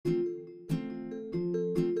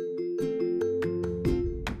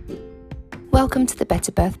Welcome to the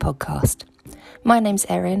Better Birth podcast. My name's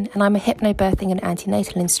Erin and I'm a hypnobirthing and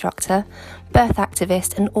antenatal instructor, birth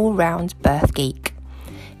activist and all-round birth geek.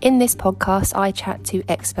 In this podcast, I chat to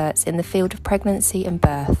experts in the field of pregnancy and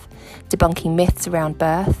birth, debunking myths around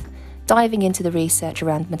birth, diving into the research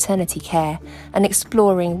around maternity care and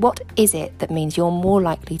exploring what is it that means you're more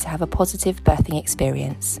likely to have a positive birthing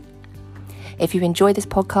experience. If you enjoy this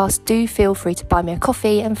podcast, do feel free to buy me a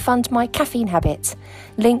coffee and fund my caffeine habit.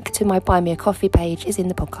 Link to my Buy Me a Coffee page is in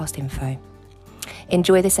the podcast info.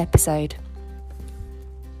 Enjoy this episode.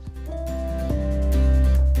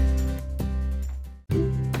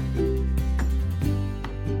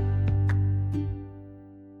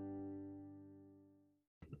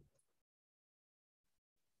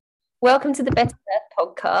 Welcome to the Better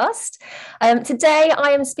Birth podcast. Today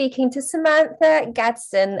I am speaking to Samantha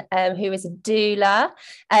Gadsden, who is a doula,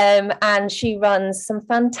 and she runs some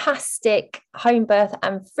fantastic home birth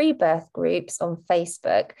and free birth groups on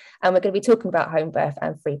Facebook. And we're going to be talking about home birth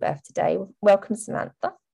and free birth today. Welcome,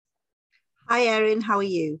 Samantha. Hi, Erin. How are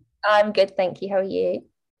you? I'm good, thank you. How are you?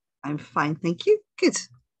 I'm fine, thank you. Good.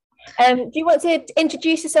 Do you want to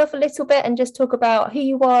introduce yourself a little bit and just talk about who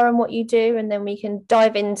you are and what you do, and then we can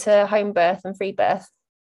dive into home birth and free birth?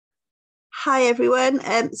 Hi, everyone.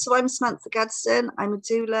 So I'm Samantha Gadsden. I'm a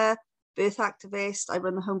doula, birth activist. I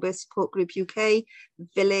run the Homebirth Support Group UK,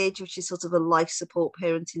 Village, which is sort of a life support,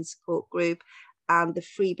 parenting support group, and the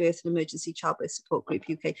Free Birth and Emergency Childbirth Support Group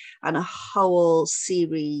UK, and a whole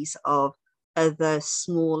series of other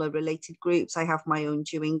smaller related groups. I have my own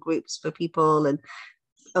doing groups for people and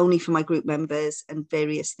only for my group members and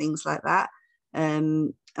various things like that.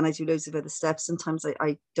 And I do loads of other stuff. Sometimes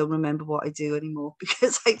I don't remember what I do anymore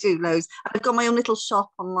because I do loads. I've got my own little shop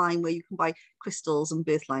online where you can buy crystals and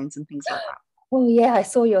birth lines and things like that. Oh yeah, I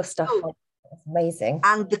saw your stuff. Oh, that's amazing.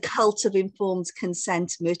 And the Cult of Informed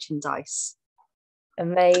Consent merchandise.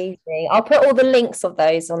 Amazing. I'll put all the links of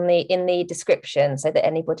those in the description so that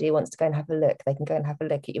anybody who wants to go and have a look, they can go and have a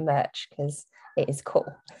look at your merch because it is cool.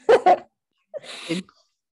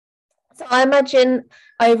 So I imagine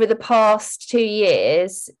over the past 2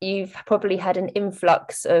 years, you've probably had an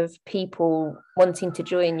influx of people wanting to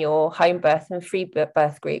join your home birth and free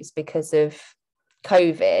birth groups because of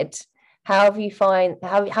COVID. How have you found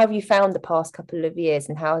the past couple of years,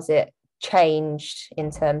 and how has it changed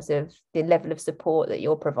in terms of the level of support that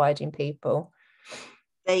you're providing people?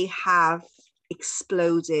 They have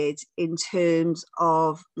exploded in terms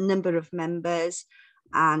of number of members,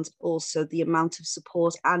 and also the amount of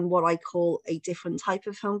support and what I call a different type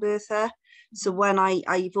of home birther. So when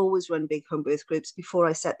I've always run big home birth groups. Before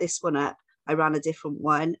I set this one up, I ran a different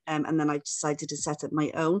one, and then I decided to set up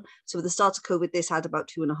my own. So at the start of COVID, this had about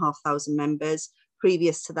 2,500 members.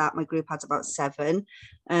 Previous to that, my group had about 7,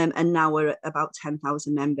 and now we're at about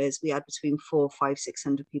 10,000 members. We had between 400, 500,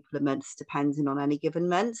 600 people a month, depending on any given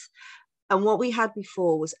month. And what we had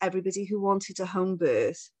before was everybody who wanted a home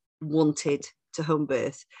birth wanted to home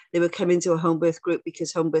birth. They were coming to a home birth group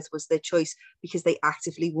because home birth was their choice, because they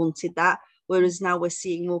actively wanted that. Whereas now we're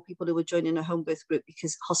seeing more people who are joining a home birth group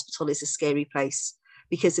because hospital is a scary place,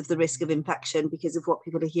 because of the risk of infection, because of what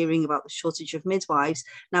people are hearing about the shortage of midwives.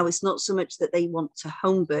 Now it's not so much that they want to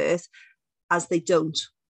home birth as they don't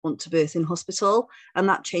want to birth in hospital. And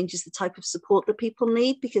that changes the type of support that people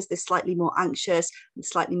need, because they're slightly more anxious and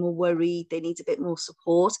slightly more worried. They need a bit more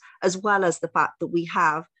support, as well as the fact that we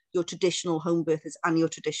have your traditional home birthers and your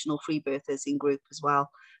traditional free birthers in group as well.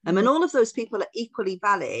 And all of those people are equally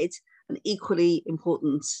valid and equally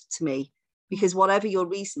important to me, because whatever your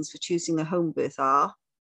reasons for choosing a home birth are,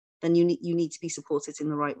 then you need to be supported in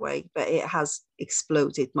the right way. But it has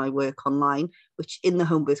exploded, my work online, which in the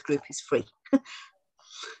home birth group is free.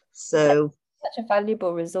 So such a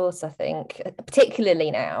valuable resource, I think,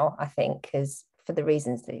 particularly now, I think, because for the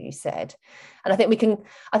reasons that you said. And I think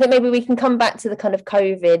maybe we can come back to the kind of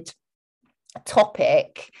COVID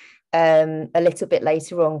topic a little bit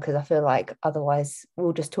later on, because I feel like otherwise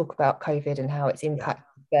we'll just talk about COVID and how it's impacted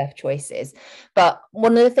birth choices. But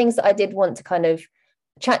one of the things that I did want to kind of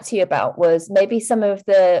chat to you about was maybe some of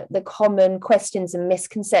the common questions and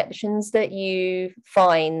misconceptions that you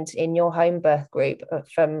find in your home birth group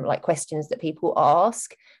from like questions that people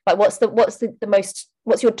ask. Like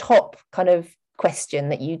what's your top kind of question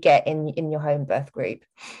that you get in your home birth group?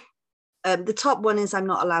 The top one is I'm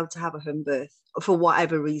not allowed to have a home birth for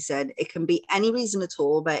whatever reason. It can be any reason at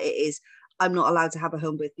all, but it is I'm not allowed to have a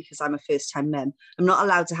home birth because I'm a first-time mum. I'm not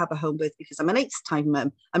allowed to have a home birth because I'm an eighth-time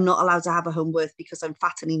mum. I'm not allowed to have a home birth because I'm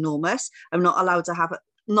fat and enormous. I'm not allowed to have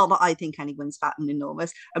Not that I think anyone's fat and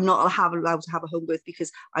enormous. I'm not allowed to have a home birth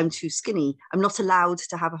because I'm too skinny. I'm not allowed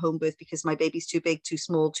to have a home birth because my baby's too big, too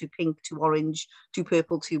small, too pink, too orange, too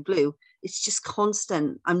purple, too blue. It's just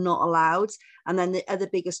constant. I'm not allowed. And then the other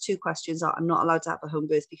biggest two questions are, I'm not allowed to have a home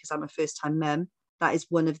birth because I'm a first-time mum. That is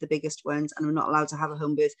one of the biggest ones. And I'm not allowed to have a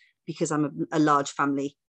home birth because I'm a large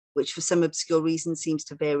family, which for some obscure reason seems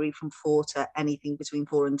to vary from 4 to anything between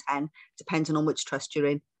 4 and 10, depending on which trust you're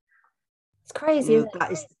in. It's crazy. You know,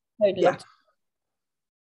 that is, yeah.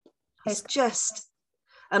 It's just,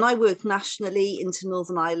 and I work nationally into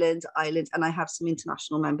Northern Ireland, and I have some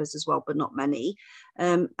international members as well, but not many.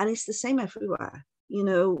 And it's the same everywhere. You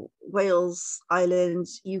know, Wales, Ireland,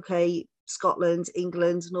 UK, Scotland,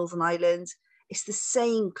 England, Northern Ireland. It's the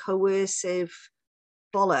same coercive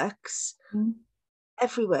bollocks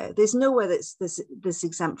everywhere. There's nowhere that's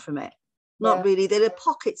exempt from it. Not really. There are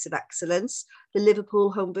pockets of excellence. The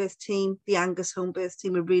Liverpool home birth team, the Angus home birth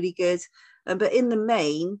team are really good. But in the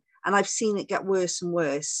main, and I've seen it get worse and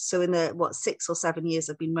worse. So in the, 6 or 7 years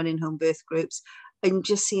I've been running home birth groups, I'm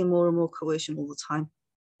just seeing more and more coercion all the time.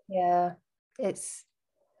 Yeah,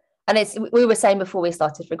 we were saying before we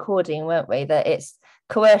started recording, weren't we, that it's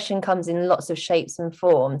coercion comes in lots of shapes and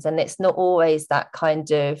forms, and it's not always that kind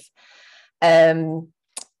of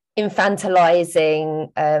infantilizing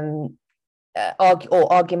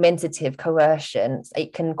or argumentative coercion.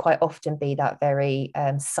 It can quite often be that very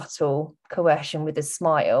subtle coercion with a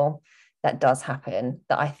smile that does happen,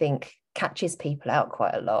 that I think catches people out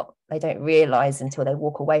quite a lot. They don't realise until they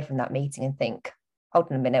walk away from that meeting and think,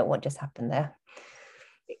 hold on a minute, what just happened there?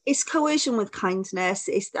 It's coercion with kindness.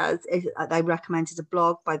 I recommended a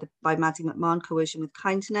blog by Maddie McMahon, Coercion with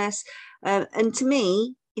Kindness. And to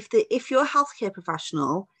me, if you're a healthcare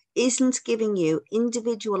professional isn't giving you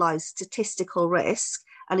individualized statistical risk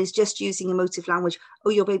and is just using emotive language, oh,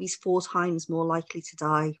 your baby's 4 times more likely to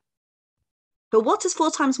die. But what does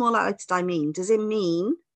 4 times more likely to die mean? Does it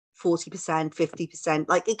mean 40%, 50%?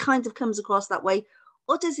 Like, it kind of comes across that way.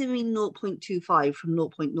 Or does it mean 0.25 from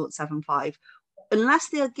 0.075? Unless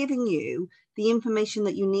they are giving you the information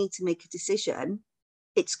that you need to make a decision,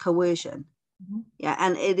 it's coercion. Yeah,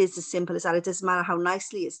 and it is as simple as that. It doesn't matter how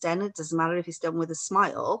nicely it's done. It doesn't matter if it's done with a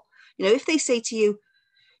smile. You know, if they say to you,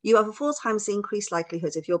 you have a 4 times the increased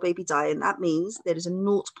likelihood of your baby dying, that means there is a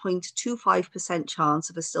 0.25%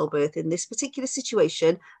 chance of a stillbirth in this particular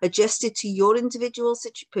situation, adjusted to your individual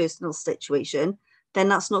personal situation, then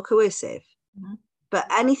that's not coercive. But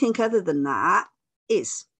anything other than that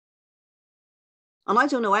is. And I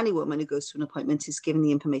don't know any woman who goes to an appointment is given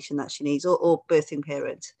the information that she needs, or birthing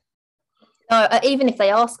parent. No, even if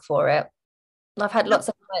they ask for it. I've had lots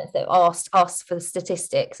of clients that asked for the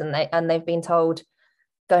statistics, and they've been told,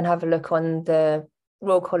 go and have a look on the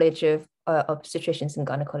Royal College of Obstetricians and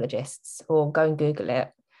Gynecologists, or go and Google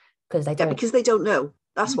it, because they don't. Yeah, because they don't know.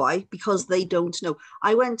 That's why, because they don't know.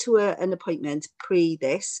 I went to an appointment pre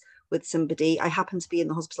this with somebody. I happened to be in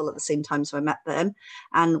the hospital at the same time, so I met them,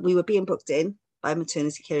 and we were being booked in by a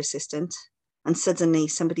maternity care assistant, and suddenly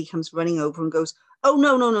somebody comes running over and goes, oh,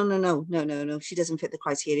 no, she doesn't fit the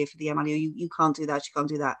criteria for the MLU. You can't do that. She can't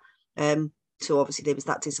do that. So obviously there was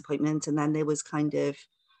that disappointment. And then there was kind of,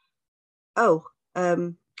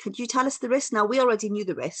 could you tell us the risk? Now, we already knew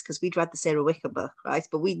the risk because we'd read the Sarah Wickham book, right?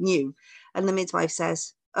 But we knew. And the midwife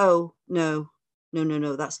says, oh, no,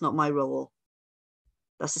 that's not my role.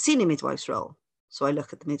 That's the senior midwife's role. So I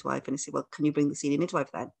look at the midwife and I say, well, can you bring the senior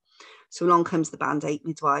midwife then? So along comes the Band 8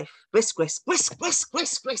 midwife. Risk.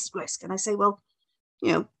 And I say, well,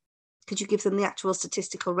 you know, could you give them the actual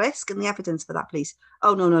statistical risk and the evidence for that, please?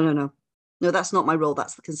 Oh, no. No, that's not my role.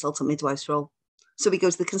 That's the consultant midwife's role. So we go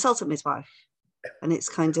to the consultant midwife, and it's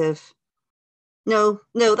kind of, no,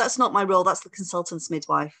 that's not my role. That's the consultant's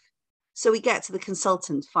midwife. So we get to the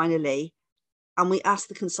consultant finally, and we ask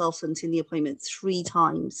the consultant in the appointment 3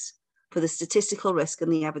 times for the statistical risk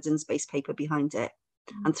and the evidence-based paper behind it.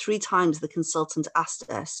 And 3 times the consultant asked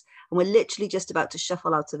us, and we're literally just about to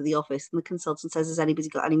shuffle out of the office, and the consultant says, has anybody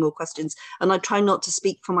got any more questions? And I try not to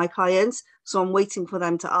speak for my clients, so I'm waiting for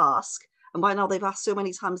them to ask. And by now they've asked so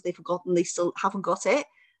many times they've forgotten, they still haven't got it.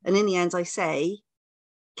 And in the end I say,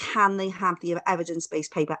 can they have the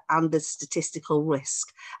evidence-based paper and the statistical risk?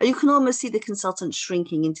 And you can almost see the consultant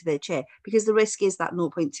shrinking into their chair, because the risk is that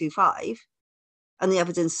 0.25 and the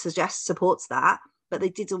evidence supports that, but they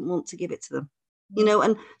didn't want to give it to them. You know,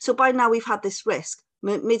 and so by now we've had this risk,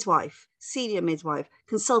 midwife, senior midwife,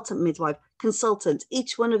 consultant,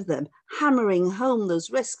 each one of them hammering home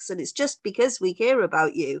those risks. And it's just because we care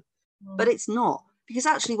about you, but it's not, because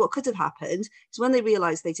actually what could have happened is when they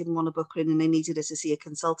realized they didn't want to book her in and they needed her to see a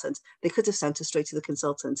consultant, they could have sent her straight to the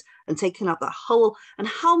consultant and taken out that whole, and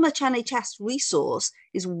how much NHS resource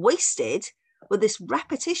is wasted with this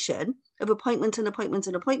repetition of appointment and appointment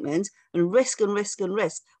and appointment and risk and risk and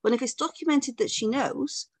risk, when if it's documented that she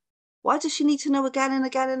knows, why does she need to know again and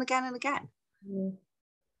again and again and again?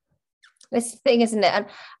 This thing, isn't it? And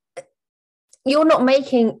you're not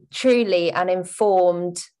making truly an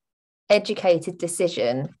informed, educated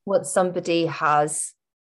decision once somebody has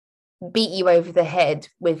beat you over the head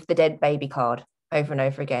with the dead baby card over and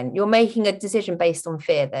over again. You're making a decision based on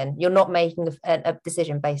fear. Then you're not making a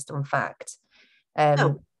decision based on fact.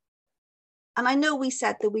 No. And I know we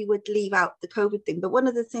said that we would leave out the COVID thing, but one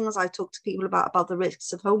of the things I talk to people about the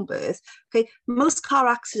risks of home birth, okay, most car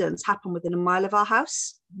accidents happen within a mile of our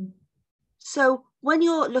house. So when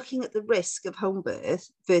you're looking at the risk of home birth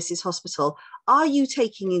versus hospital, are you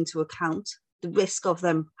taking into account the risk of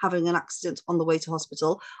them having an accident on the way to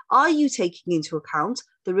hospital? Are you taking into account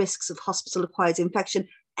the risks of hospital-acquired infection,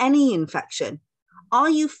 any infection? Are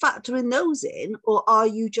you factoring those in, or are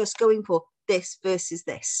you just going for this versus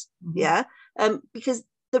this? Yeah. Because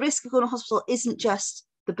the risk of going to hospital isn't just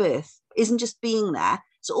the birth, isn't just being there.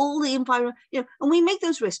 So all the environment, and we make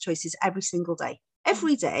those risk choices every single day.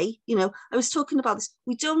 Every day, I was talking about this.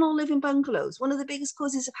 We don't all live in bungalows. One of the biggest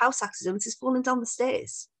causes of house accidents is falling down the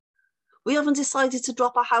stairs. We haven't decided to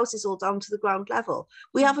drop our houses all down to the ground level.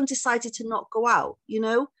 We haven't decided to not go out.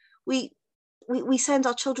 We send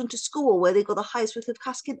our children to school where they've got the highest risk of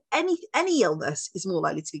casket. Any illness is more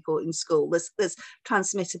likely to be caught in school. That's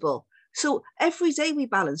transmittable. So every day we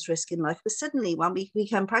balance risk in life, but suddenly when we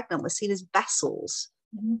become pregnant, we're seen as vessels,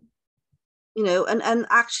 and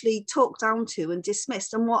actually talked down to and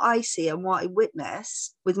dismissed. And what I see and what I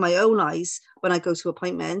witness with my own eyes when I go to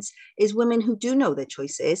appointments is women who do know their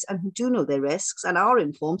choices and who do know their risks and are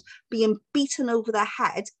informed being beaten over their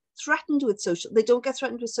head, threatened with they don't get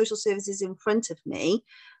threatened with social services in front of me,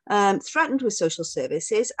 threatened with social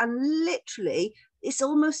services, and literally it's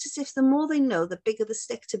almost as if the more they know, the bigger the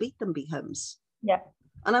stick to beat them becomes. Yeah.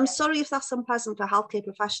 And I'm sorry if that's unpleasant for healthcare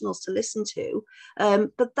professionals to listen to,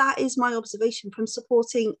 but that is my observation from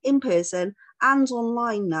supporting in person and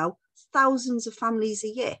online now thousands of families a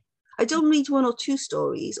year. I don't read one or two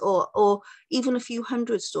stories or even a few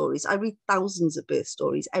hundred stories. I read thousands of birth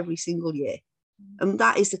stories every single year. And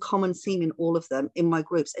that is the common theme in all of them in my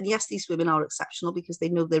groups. And yes, these women are exceptional because they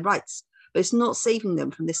know their rights, but it's not saving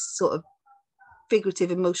them from this sort of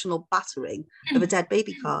figurative emotional battering of a dead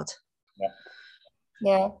baby card.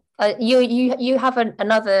 Yeah. You have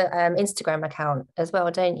another Instagram account as well,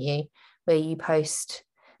 don't you, where you post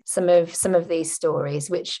some of these stories,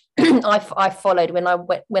 which I followed when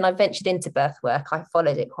I ventured into birth work. I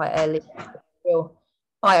followed it quite early. It was a real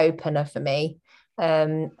eye opener for me,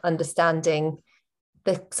 understanding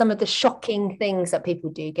some of the shocking things that people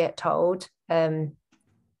do get told. They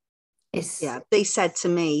said to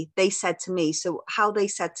me, so how they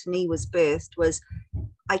said to me was birthed was,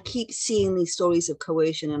 I keep seeing these stories of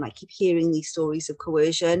coercion and I keep hearing these stories of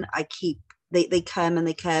coercion. They come,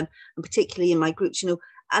 and particularly in my groups,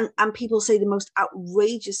 and people say the most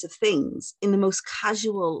outrageous of things in the most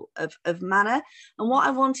casual of manner. And what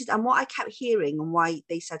I wanted and what I kept hearing and why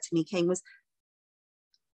they said to me came was,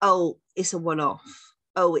 oh, it's a one-off.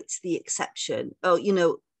 Oh, it's the exception. Oh,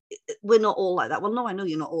 we're not all like that. Well, no, I know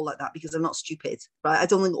you're not all like that because I'm not stupid, right? I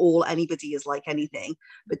don't think anybody is like anything,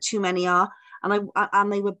 but too many are. And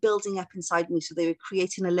they were building up inside me. So they were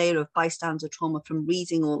creating a layer of bystander trauma from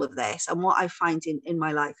reading all of this. And what I find in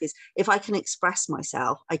my life is if I can express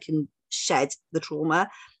myself, I can shed the trauma.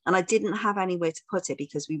 And I didn't have anywhere to put it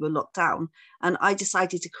because we were locked down. And I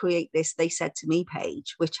decided to create this They Said to Me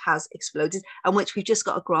page, which has exploded and which we just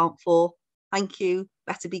got a grant for. Thank you,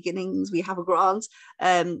 Better Beginnings. We have a grant.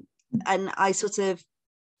 And I sort of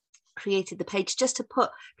created the page just to put,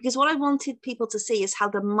 because what I wanted people to see is how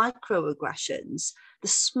the microaggressions, the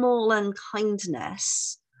small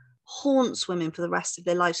unkindness haunts women for the rest of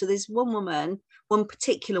their life. So there's one woman, one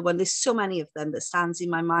particular one, there's so many of them that stands in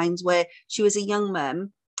my mind, where she was a young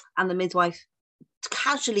mum and the midwife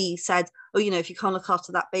casually said, oh, if you can't look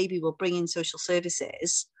after that baby, we'll bring in social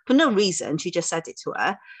services. For no reason, she just said it to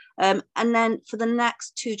her. And then for the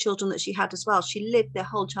next two children that she had as well, she lived their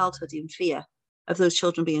whole childhood in fear of those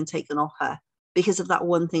children being taken off her because of that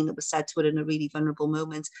one thing that was said to her in a really vulnerable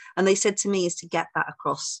moment. And they said to me is to get that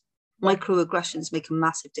across. Microaggressions make a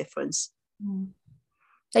massive difference.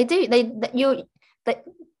 They do.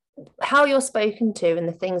 How you're spoken to and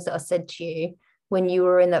the things that are said to you when you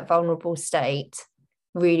were in that vulnerable state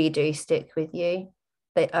really do stick with you.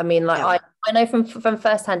 I mean, like, Yeah. I know from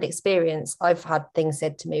firsthand experience, I've had things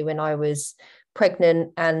said to me when I was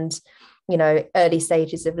pregnant and, early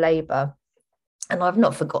stages of labor, and I've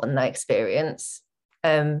not forgotten that experience.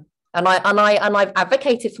 I've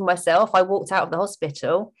advocated for myself. I walked out of the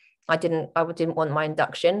hospital. I didn't want my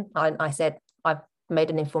induction. I said, I've made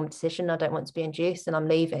an informed decision. I don't want to be induced and I'm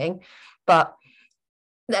leaving. But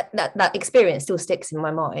that experience still sticks in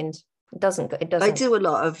my mind. It doesn't. I do a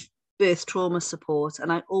lot of birth trauma support,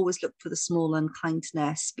 and I always look for the small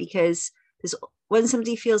unkindness, because when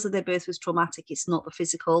somebody feels that their birth was traumatic, it's not the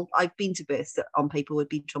physical. I've been to births that on paper would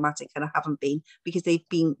be traumatic, and I haven't been, because they've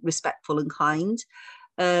been respectful and kind.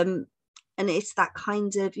 And it's that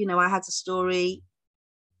kind of, I had a story,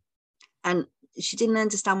 and she didn't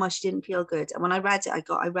understand why she didn't feel good. And when I read it,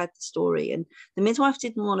 I read the story, and the midwife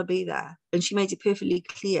didn't want to be there. And she made it perfectly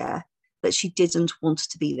clear that she didn't want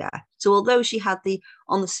to be there. So although she had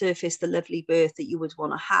on the surface, the lovely birth that you would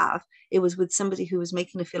want to have, it was with somebody who was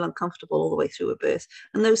making her feel uncomfortable all the way through a birth.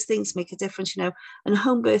 And those things make a difference, and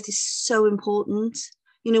home birth is so important.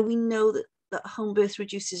 We know that home birth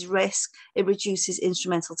reduces risk, it reduces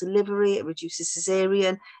instrumental delivery, it reduces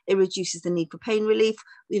cesarean, it reduces the need for pain relief.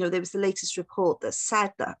 There was the latest report that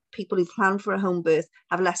said that people who plan for a home birth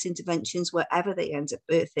have less interventions wherever they end up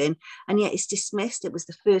birthing, and yet it's dismissed. It was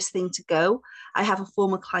the first thing to go. I have a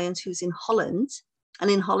former client who's in Holland,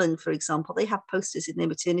 and in Holland, for example, they have posters in their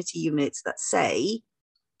maternity units that say,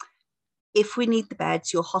 if we need the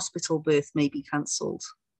beds, your hospital birth may be cancelled.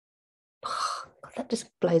 God, that just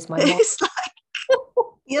blows my mind. It's like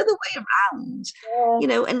the other way around,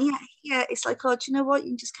 and it's like, oh, do you know what?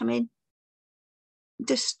 You can just come in.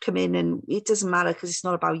 Just come in, and it doesn't matter, because it's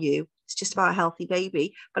not about you. It's just about a healthy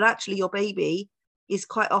baby. But actually, your baby is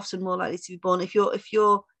quite often more likely to be born if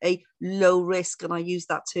you're a low risk, and I use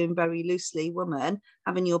that term very loosely, woman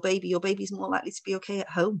having your baby's more likely to be okay at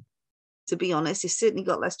home. To be honest, it's certainly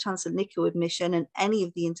got less chance of NICU admission and any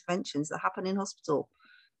of the interventions that happen in hospital.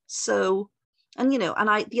 So, and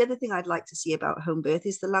the other thing I'd like to see about home birth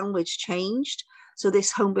is the language changed. So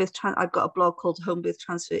this home birth, I've got a blog called Home Birth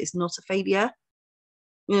Transfer is Not a Failure.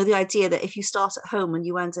 The idea that if you start at home and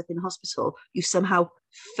you end up in hospital, you somehow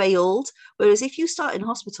failed. Whereas if you start in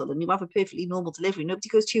hospital and you have a perfectly normal delivery, nobody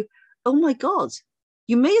goes to you, oh my God,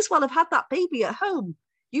 you may as well have had that baby at home.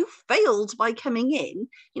 You failed by coming in,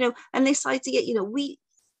 and this idea,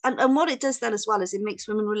 and what it does then as well is it makes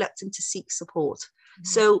women reluctant to seek support. Mm-hmm.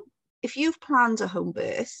 So if you've planned a home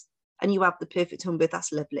birth and you have the perfect home birth,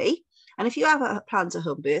 that's lovely. And if you have planned a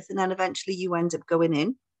home birth and then eventually you end up going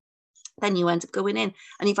in, and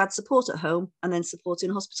you've had support at home and then support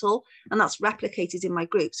in hospital, and that's replicated in my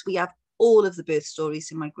groups. We have all of the birth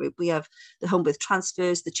stories in my group. We have the home birth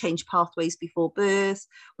transfers, the change pathways before birth.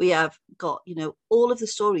 We have got, all of the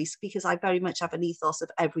stories, because I very much have an ethos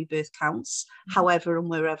of every birth counts, however and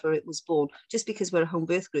wherever it was born. Just because we're a home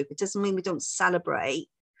birth group, it doesn't mean we don't celebrate.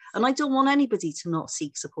 And I don't want anybody to not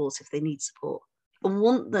seek support if they need support. I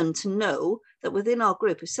want them to know that within our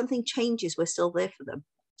group, if something changes, we're still there for them.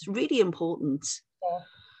 It's really important.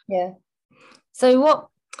 Yeah. So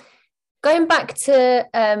going back to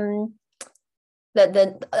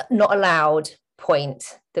the not allowed point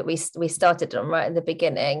that we started on right at the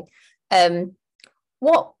beginning,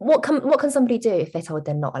 what can somebody do if they're told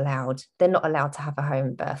they're not allowed to have a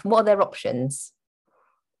home birth? What are their options?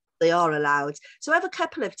 They are allowed. So I have a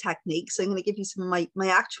couple of techniques. So I'm going to give you some of my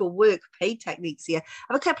actual work paid techniques here.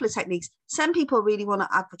 I have a couple of techniques. Some people really want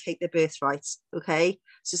to advocate their birth rights. Okay.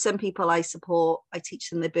 So some people I support, I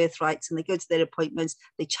teach them their birth rights, and they go to their appointments,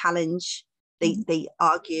 they challenge, they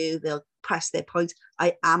argue, they'll press their point.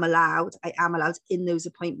 I am allowed in those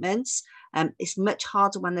appointments. It's much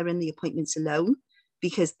harder when they're in the appointments alone,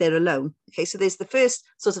 because they're alone. Okay. So there's the first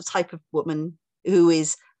sort of type of woman who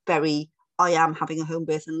is very, I am having a home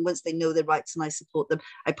birth, and once they know their rights and I support them,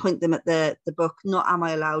 I point them at the book, not Am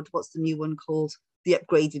I Allowed? What's the new one called? The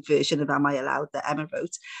upgraded version of Am I Allowed that Emma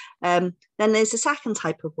wrote. Then there's the second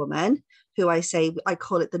type of woman who I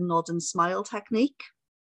call it the nod and smile technique.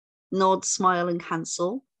 Nod, smile, and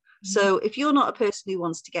cancel. Mm-hmm. So if you're not a person who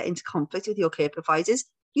wants to get into conflict with your care providers,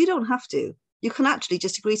 you don't have to. You can actually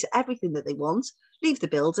just agree to everything that they want, leave the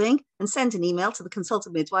building, and send an email to the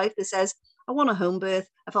consultant midwife that says, I want a home birth.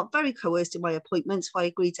 I felt very coerced in my appointments, so I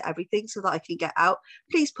agreed to everything so that I can get out.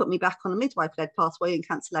 Please put me back on a midwife-led pathway and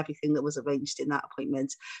cancel everything that was arranged in that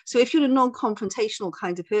appointment. So if you're a non-confrontational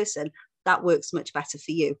kind of person, that works much better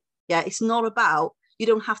for you. Yeah, it's not about, you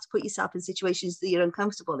don't have to put yourself in situations that you're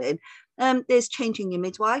uncomfortable in. There's changing your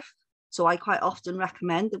midwife. So I quite often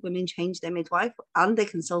recommend that women change their midwife and their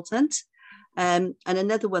consultant. And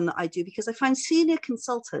another one that I do, because I find senior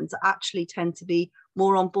consultants actually tend to be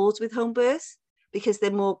more on board with home birth because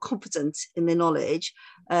they're more confident in their knowledge,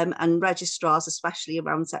 and registrars, especially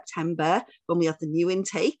around September when we have the new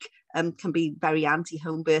intake, can be very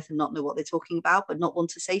anti-home birth and not know what they're talking about, but not want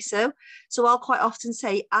to say so. So I'll quite often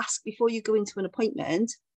say, ask before you go into an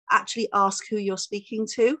appointment, actually ask who you're speaking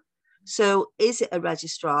to. So is it a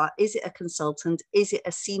registrar? Is it a consultant? Is it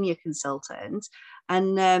a senior consultant?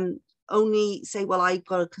 And only say, well, I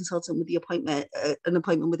got a consultant with the appointment, an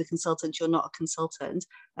appointment with a consultant, you're not a consultant,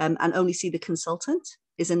 and only see the consultant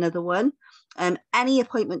is another one. Any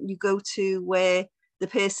appointment you go to where the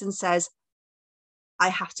person says, I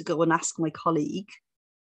have to go and ask my colleague,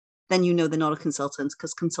 then you know they're not a consultant,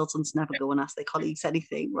 because consultants never go and ask their colleagues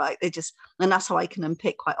anything, right? They just, and that's how I can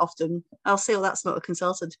unpick quite often. I'll say, oh, that's not a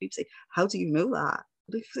consultant. People say, how do you know that?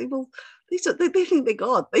 They say, well, they think they're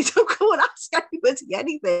God. They don't go and ask anybody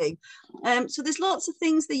anything. So there's lots of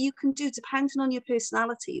things that you can do depending on your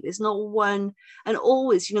personality. There's not one, and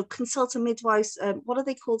always, you know, consultant midwives, what are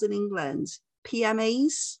they called in England?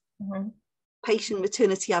 PMAs? Mm-hmm. Patient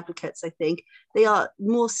maternity advocates, I think. They are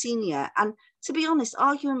more senior. And to be honest,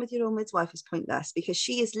 arguing with your own midwife is pointless, because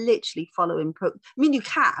she is literally following I mean, you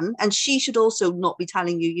can, and she should also not be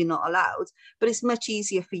telling you you're not allowed, but it's much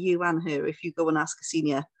easier for you and her if you go and ask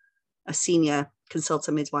a senior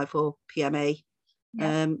consultant midwife or PMA.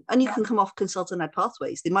 Yeah. And you can come off consultant-led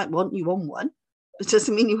pathways. They might want you on one, but it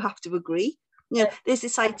doesn't mean you have to agree. You know, there's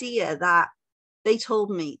this idea that they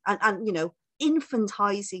told me, and you know,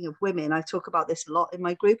 infantizing of women. I talk about this a lot in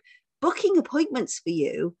my group, booking appointments for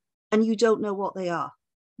you and you don't know what they are.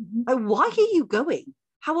 Mm-hmm. Like, why are you going?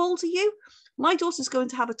 How old are you? My daughter's going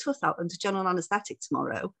to have a tooth out under general anaesthetic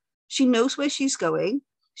tomorrow. She knows where she's going.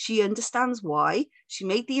 She understands why. She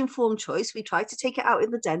made the informed choice. We tried to take it out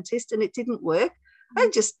in the dentist and it didn't work.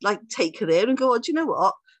 I just like take her there and go, oh, do you know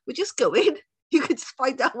what? We're just going. You can just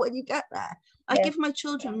find out when you get there. I give my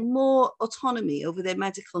children more autonomy over their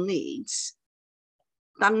medical needs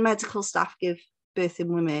than medical staff give birthing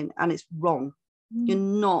women, and it's wrong. You're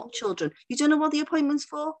not children. You don't know what the appointment's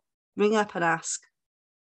for? Ring up and ask.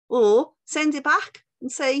 Or send it back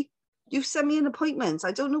and say, you've sent me an appointment.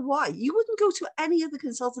 I don't know why. You wouldn't go to any other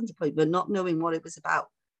consultant appointment not knowing what it was about.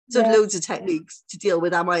 So loads of techniques to deal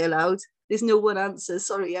with, am I allowed? There's no one answer.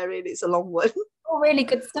 Sorry, Erin, it's a long one. Oh, really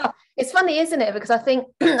good stuff. It's funny, isn't it? Because I think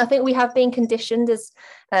we have been conditioned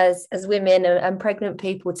as women and pregnant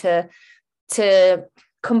people to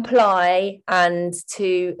comply and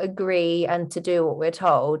to agree and to do what we're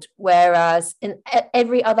told, whereas in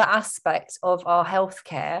every other aspect of our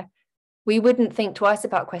healthcare we wouldn't think twice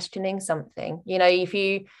about questioning something. You know, if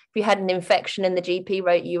you had an infection and the GP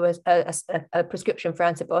wrote you a prescription for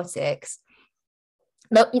antibiotics,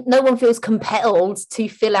 no one feels compelled to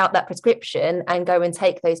fill out that prescription and go and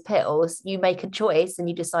take those pills. You make a choice and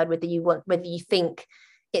you decide whether you think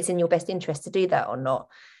it's in your best interest to do that or not.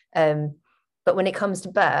 But when it comes to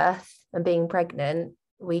birth and being pregnant,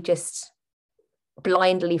 we just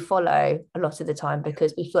blindly follow a lot of the time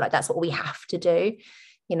because we feel like that's what we have to do.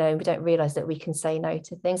 You know, we don't realize that we can say no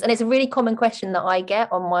to things. And it's a really common question that I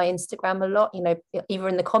get on my Instagram a lot, you know, either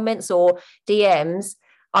in the comments or DMs.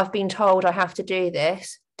 I've been told I have to do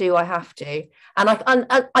this. Do I have to? And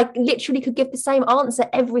I literally could give the same answer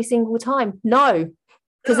every single time. No,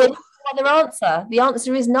 because there's no other answer. The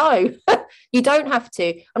answer is no. You don't have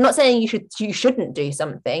to. I'm not saying you shouldn't do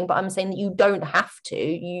something, but I'm saying that you don't have to.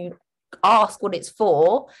 You ask what it's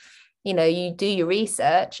for. You know, you do your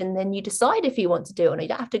research and then you decide if you want to do it or not. You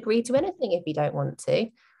don't have to agree to anything if you don't want to.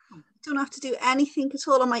 You don't have to do anything at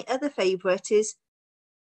all. And my other favourite is,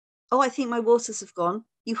 oh, I think my waters have gone.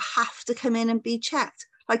 You have to come in and be checked.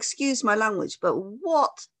 Like, excuse my language, but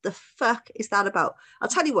what the fuck is that about? I'll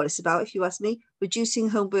tell you what it's about, if you ask me, reducing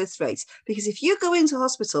home birth rates. Because if you go into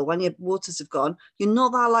hospital when your waters have gone, you're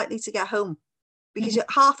not that likely to get home. Because you're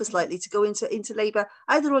half as likely to go into labour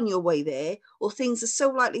either on your way there, or things are so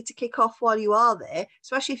likely to kick off while you are there,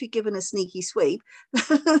 especially if you're given a sneaky sweep.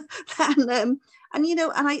 And you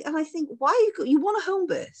know, and I think, why you want a home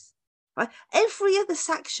birth? Right? Every other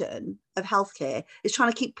section of healthcare is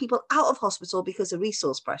trying to keep people out of hospital because of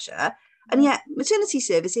resource pressure, and yet maternity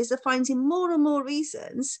services are finding more and more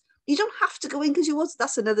reasons. You don't have to go in because you want.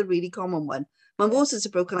 That's another really common one. My waters are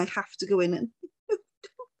broken. I have to go in and.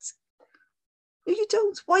 You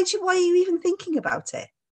don't. Why are you even thinking about it?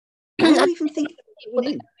 Why are you even thinking about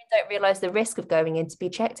it? They don't realise the risk of going in to be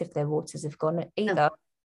checked if their waters have gone either. No.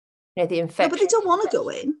 You know, the infection. No, but they don't want to go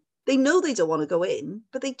in. They know they don't want to go in,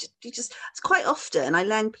 but they just. It's quite often. I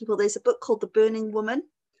lend people. There's a book called The Burning Woman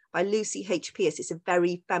by Lucy H. Pierce. It's a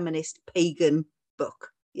very feminist pagan book.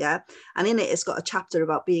 Yeah. And in it, it's got a chapter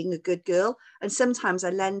about being a good girl. And sometimes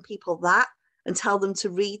I lend people that and tell them to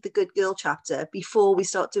read the good girl chapter before we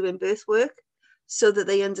start doing birth work, so that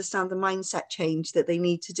they understand the mindset change that they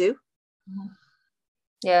need to do.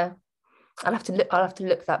 Yeah. I'll have to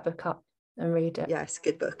look that book up and read it. Yes,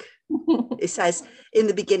 good book. It says in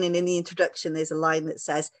the beginning, in the introduction, there's a line that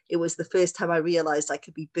says, "It was the first time I realized I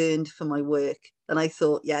could be burned for my work." And I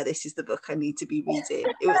thought, yeah, this is the book I need to be reading.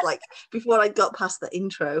 It was like before I got past the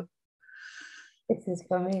intro. This is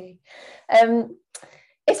for me.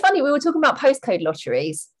 It's funny, we were talking about postcode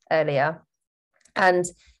lotteries earlier, and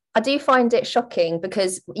I do find it shocking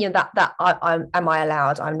because, you know, that am I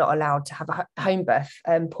allowed? I'm not allowed to have a home birth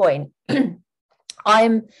point.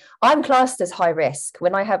 I'm classed as high risk.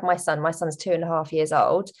 When I had my son's 2.5 years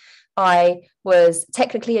old. I was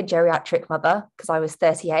technically a geriatric mother because I was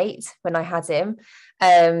 38 when I had him.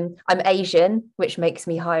 I'm Asian, which makes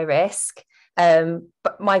me high risk.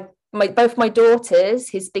 But both my daughters,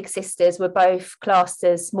 his big sisters, were both classed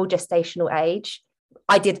as small gestational age.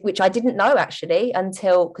 Which I didn't know actually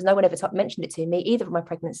until, because no one ever mentioned it to me, either of my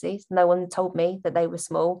pregnancies. No one told me that they were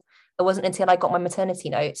small. It wasn't until I got my maternity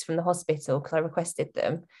notes from the hospital, because I requested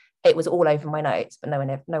them. It was all over my notes, but no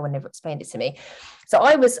one ever explained it to me. So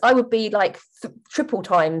I would be like triple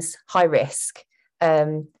times high risk.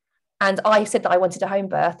 And I said that I wanted a home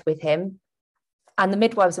birth with him, and the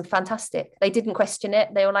midwives were fantastic. They didn't question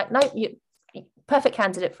it. They were like, no, you perfect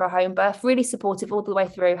candidate for a home birth, really supportive all the way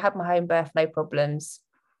through, had my home birth, no problems,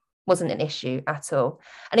 wasn't an issue at all.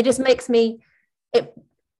 And it just makes me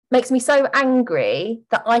so angry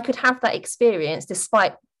that I could have that experience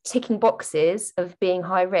despite ticking boxes of being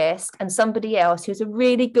high risk, and somebody else who's a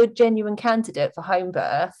really good, genuine candidate for home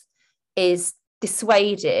birth is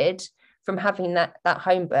dissuaded from having that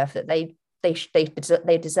home birth that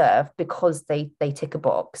they deserve because they tick a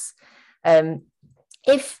box.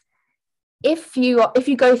 If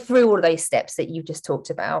you go through all of those steps that you just talked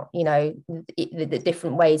about, you know, the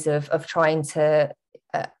different ways of trying to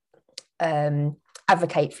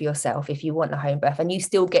advocate for yourself if you want a home birth, and you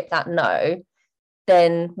still get that no,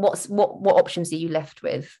 then what options are you left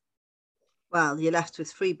with? Well, you're left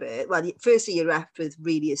with freebirth. Well, firstly, you're left with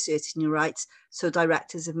really asserting your rights. So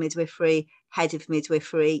directors of midwifery, head of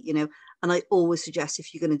midwifery, you know, and I always suggest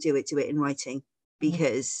if you're going to do it in writing,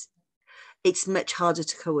 because it's much harder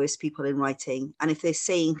to coerce people in writing. And if they're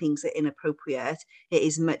saying things that are inappropriate, it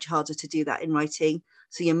is much harder to do that in writing.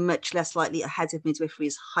 So you're much less likely, a head of midwifery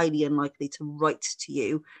is highly unlikely to write to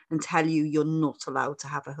you and tell you you're not allowed to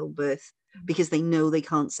have a home birth, because they know they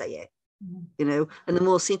can't say it. You know, and the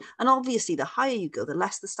more seen, and obviously the higher you go, the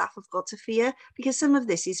less the staff have got to fear, because some of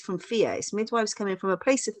this is from fear. It's midwives coming from a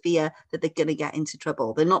place of fear that they're going to get into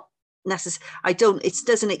trouble. They're not necessarily, it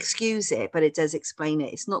doesn't excuse it, but it does explain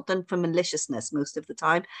it. It's not done for maliciousness most of the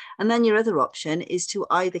time. And then your other option is to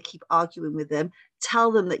either keep arguing with them,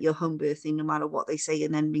 tell them that you're home birthing no matter what they say,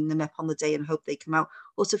 and then ring them up on the day and hope they come out,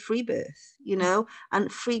 or to free birth, you know.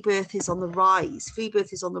 And free birth is on the rise. Free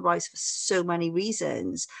birth is on the rise for so many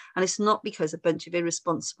reasons. And it's not because a bunch of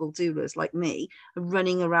irresponsible doulas like me are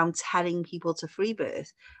running around telling people to free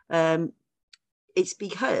birth. It's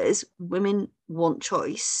because women want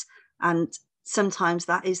choice, and sometimes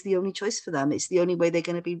that is the only choice for them. It's the only way they're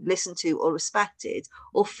going to be listened to or respected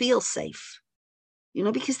or feel safe. You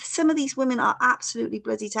know, because some of these women are absolutely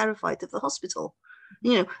bloody terrified of the hospital.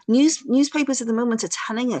 You know, newspapers at the moment are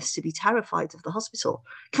telling us to be terrified of the hospital.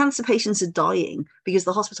 Cancer patients are dying because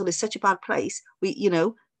the hospital is such a bad place. We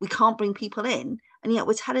can't bring people in, and yet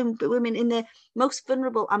we're telling women in their most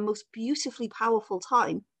vulnerable and most beautifully powerful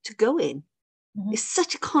time to go in. It's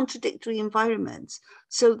such a contradictory environment.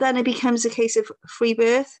 So then it becomes a case of free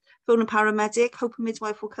birth, phone a paramedic, hope a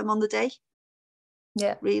midwife will come on the day.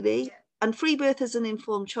 Yeah, really. And free birth is an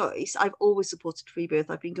informed choice. I've always supported free birth.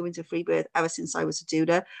 I've been going to free birth ever since I was a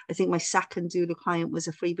doula. I think my second doula client was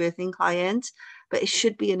a free birthing client, but it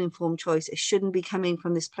should be an informed choice. It shouldn't be coming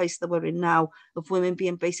from this place that we're in now of women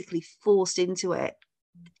being basically forced into it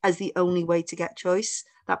as the only way to get choice.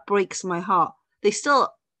 That breaks my heart. They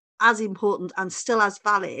still as important and still as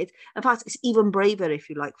valid. In fact, it's even braver, if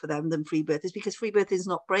you like, for them than free birth, is because free birth is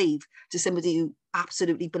not brave to somebody who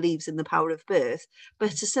absolutely believes in the power of birth,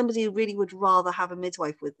 but to somebody who really would rather have a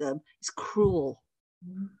midwife with them, it's cruel.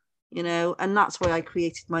 You know, and that's why I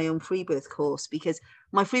created my own free birth course, because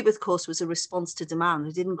my free birth course was a response to demand.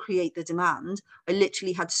 I didn't create the demand. I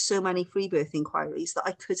literally had so many free birth inquiries that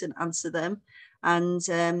I couldn't answer them. And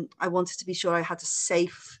I wanted to be sure I had a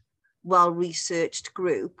safe, well-researched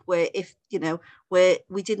group where, if you know, where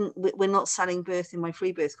we're not selling birth in my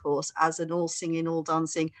free birth course as an all singing, all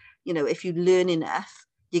dancing, you know, if you learn enough,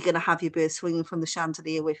 you're going to have your birth swinging from the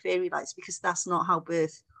chandelier with fairy lights, because that's not how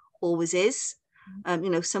birth always is.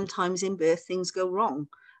 Sometimes in birth things go wrong.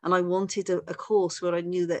 And I wanted a course where I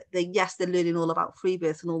knew that they're learning all about free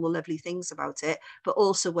birth and all the lovely things about it, but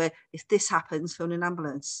also where if this happens, phone an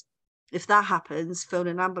ambulance. If that happens, phone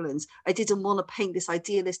an ambulance. I didn't want to paint this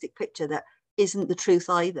idealistic picture that isn't the truth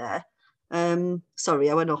either. Sorry,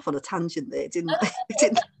 I went off on a tangent there, didn't I?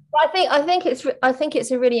 I think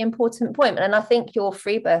it's a really important point, and I think your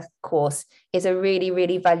free birth course is a really,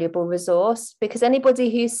 really valuable resource, because anybody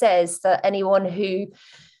who says that anyone who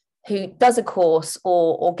does a course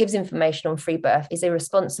or gives information on free birth is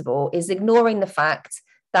irresponsible is ignoring the fact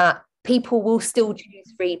that people will still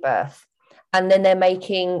choose free birth, and then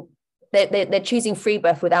they're choosing free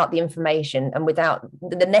birth without the information and without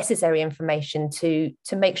the necessary information to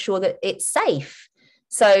make sure that it's safe.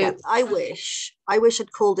 So yeah, I wish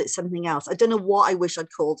I'd called it something else. I don't know what I wish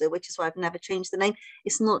I'd called it, which is why I've never changed the name.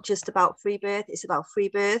 It's not just about free birth, it's about free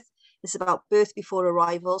birth. It's about birth before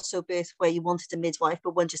arrival, so birth where you wanted a midwife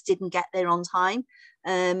but one just didn't get there on time.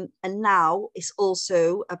 And now it's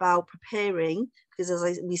also about preparing, because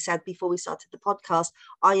as we said before we started the podcast,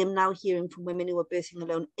 I am now hearing from women who are birthing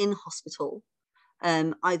alone in hospital,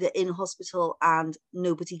 either in hospital and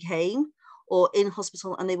nobody came, or in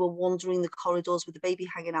hospital and they were wandering the corridors with the baby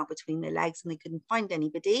hanging out between their legs and they couldn't find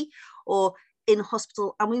anybody, or in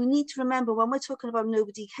hospital. And we need to remember, when we're talking about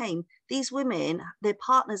nobody came, these women, their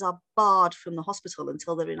partners are barred from the hospital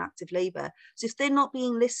until they're in active labour. So if they're not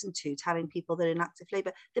being listened to, telling people they're in active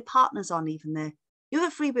labour, their partners aren't even there. You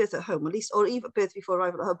have a free birth at home, at least, or even birth before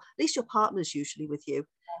arrival at home, at least your partner's usually with you.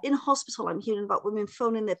 In hospital, I'm hearing about women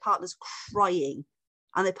phoning their partners crying,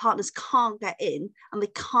 and their partners can't get in, and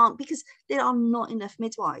they can't because there are not enough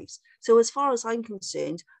midwives. So as far as I'm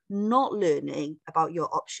concerned, not learning about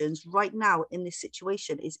your options right now in this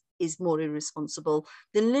situation is more irresponsible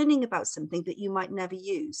than learning about something that you might never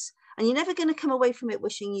use. And you're never going to come away from it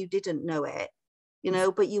wishing you didn't know it,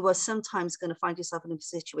 but you are sometimes going to find yourself in a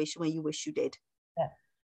situation where you wish you did.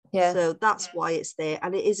 Yeah. So that's why it's there.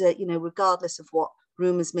 And it is regardless of what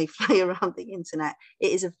rumors may fly around the internet,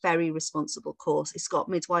 it is a very responsible course. It's got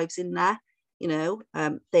midwives in there.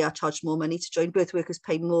 They are charged more money to join. Birth workers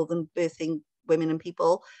pay more than birthing women and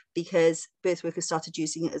people, because birth workers started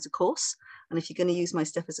using it as a course. And if you're going to use my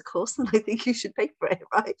stuff as a course, then I think you should pay for it,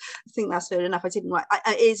 right? I think that's fair enough.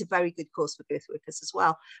 It is a very good course for birth workers as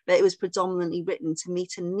well, but it was predominantly written to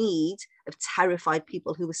meet a need of terrified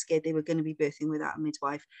people who were scared they were going to be birthing without a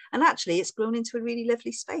midwife. And actually it's grown into a really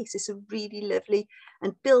lovely space. It's a really lovely,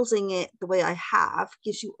 and building it the way I have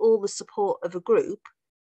gives you all the support of a group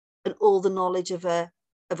and all the knowledge of a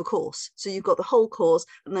course. So you've got the whole course,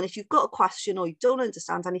 and then if you've got a question or you don't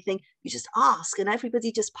understand anything, you just ask, and everybody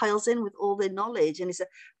just piles in with all their knowledge, and it's a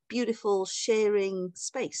beautiful sharing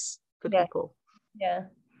space for people. Yeah,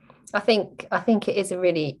 I think it is a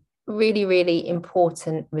really, really, really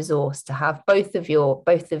important resource to have. Both of your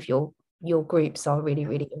groups are really,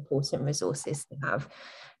 really important resources to have,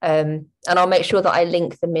 and I'll make sure that I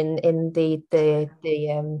link them in the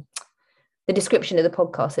description of the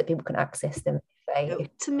podcast so that people can access them.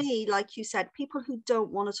 To me, like you said, people who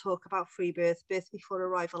don't want to talk about free birth before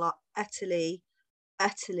arrival are utterly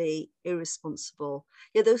irresponsible.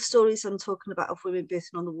 Yeah, those stories I'm talking about of women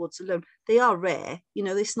birthing on the wards alone, they are rare.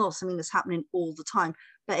 It's not something that's happening all the time,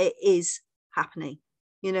 but it is happening.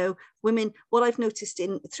 Women, what I've noticed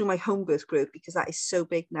through my Homebirth group, because that is so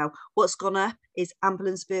big now, what's gone up is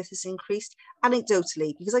ambulance birth has increased.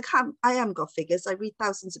 Anecdotally, because I am got figures, I read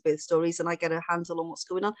thousands of birth stories and I get a handle on what's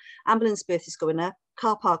going on. Ambulance birth is going up,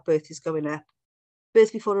 car park birth is going up,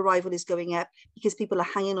 birth before arrival is going up, because people are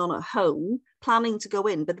hanging on at home planning to go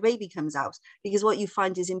in, but the baby comes out. Because what you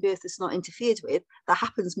find is in birth that's not interfered with, that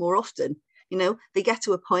happens more often. They get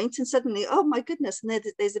to a point and suddenly, oh my goodness, and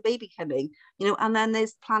there's a baby coming, and then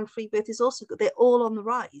there's planned free birth is also good. They're all on the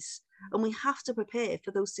rise, and we have to prepare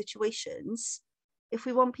for those situations if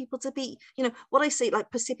we want people to be, what I say,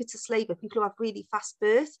 like precipitous labour, people who have really fast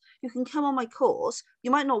birth, you can come on my course.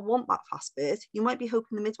 You might not want that fast birth. You might be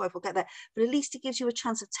hoping the midwife will get there, but at least it gives you a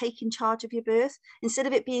chance of taking charge of your birth. Instead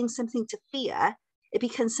of it being something to fear, it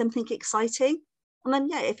becomes something exciting. And then,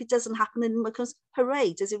 if it doesn't happen, then it becomes,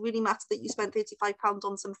 hooray, does it really matter that you spent £35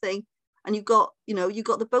 on something and you got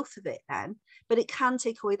the both of it then? But it can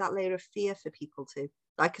take away that layer of fear for people too.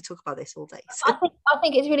 I could talk about this all day. So. I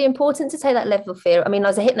think it's really important to take that level of fear. I mean,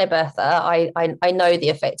 as a hypnobirther, I know the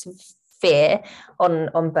effect of fear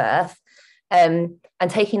on birth. And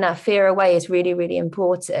taking that fear away is really, really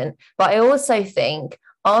important. But I also think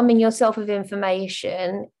arming yourself with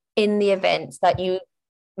information in the event that you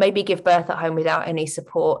maybe give birth at home without any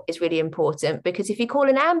support is really important, because if you call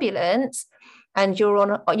an ambulance and you're on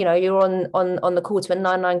the call to a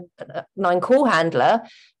 999 call handler,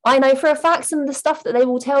 I know for a fact some of the stuff that they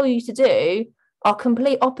will tell you to do are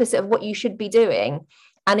complete opposite of what you should be doing.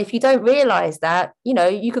 And if you don't realize that,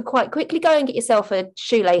 you could quite quickly go and get yourself a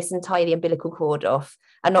shoelace and tie the umbilical cord off.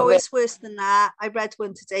 And not it's worse than that. I read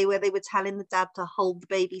one today where they were telling the dad to hold the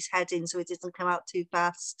baby's head in so it doesn't come out too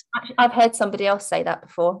fast. Actually, I've heard somebody else say that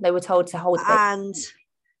before. They were told to hold the and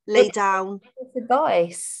lay down. It's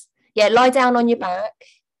advice. Yeah, lie down on your back.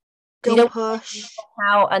 Don't push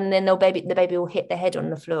out, and then the baby will hit their head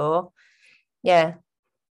on the floor. Yeah.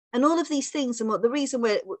 And all of these things, and the reason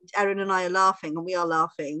Erin and I are laughing, and we are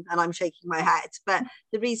laughing, and I'm shaking my head, but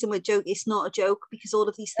the reason we're joking, it's not a joke, because all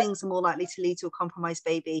of these things are more likely to lead to a compromised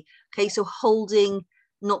baby. Okay, so holding,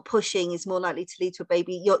 not pushing, is more likely to lead to a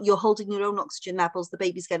baby. You're holding your own oxygen levels, the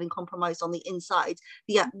baby's getting compromised on the inside.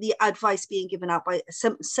 The advice being given out by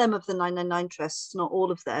some of the 999 trusts, not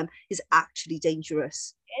all of them, is actually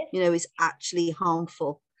dangerous. Is actually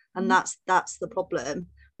harmful, and that's the problem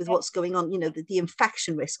with what's going on. The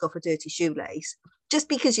infection risk of a dirty shoelace, just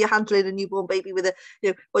because you're handling a newborn baby with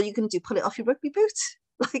what you can do, pull it off your rugby boot.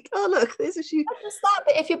 Like, oh look, there's a shoe. Just that,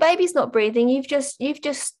 but if your baby's not breathing, you've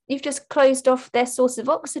just closed off their source of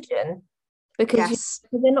oxygen, because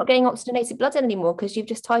they're not getting oxygenated blood anymore, because you've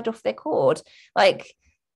just tied off their cord. Like,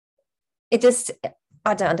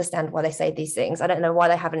 I don't understand why they say these things. I don't know why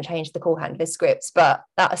they haven't changed the call handler scripts, but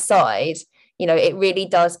that aside, it really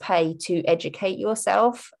does pay to educate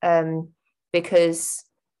yourself, because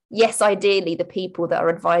yes, ideally the people that are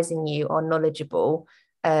advising you are knowledgeable,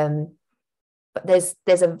 but there's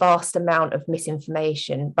a vast amount of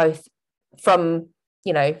misinformation, both from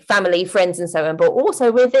family, friends and so on, but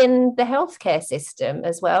also within the healthcare system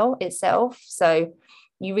as well itself. So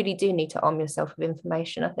you really do need to arm yourself with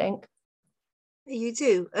information, I think. You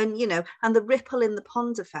do. And and the ripple in the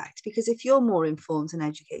pond effect, because if you're more informed and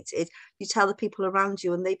educated, you tell the people around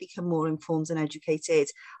you and they become more informed and educated.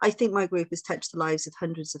 I think my group has touched the lives of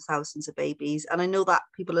hundreds of thousands of babies, and I know that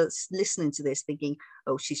people are listening to this thinking,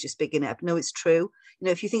 oh, she's just bigging it up. No, it's true.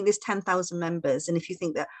 If you think there's 10,000 members, and if you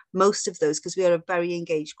think that most of those, because we are a very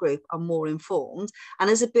engaged group, are more informed, and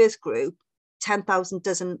as a birth group, 10,000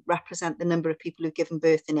 doesn't represent the number of people who've given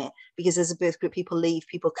birth in it, because as a birth group, people leave,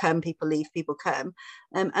 people come, people leave, people come.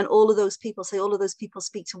 And all of those people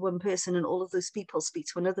speak to one person, and all of those people speak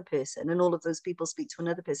to another person, and all of those people speak to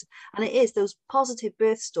another person. And it is those positive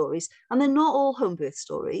birth stories. And they're not all home birth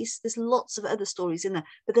stories. There's lots of other stories in there.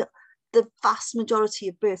 But the vast majority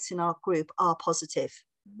of births in our group are positive,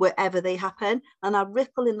 wherever they happen. And our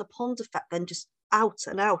ripple in the pond effect then just out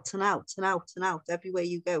and out and out and out and out, everywhere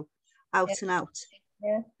you go. Out and out.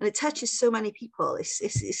 And it touches so many people.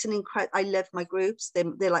 It's an incredible. I love my groups.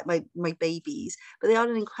 They're like my babies, but they are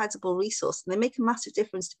an incredible resource, and they make a massive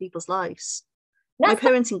difference to people's lives. My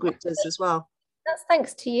parenting group does as well. That's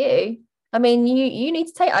thanks to you. I mean, you need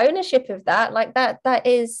to take ownership of that. Like that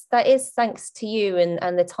is thanks to you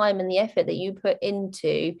and the time and the effort that you put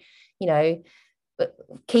into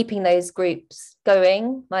keeping those groups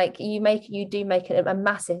going. Like you do make a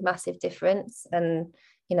massive difference. And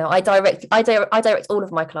I direct all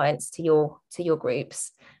of my clients to your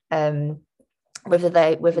groups, whether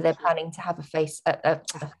they're planning to have a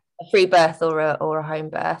free birth or a home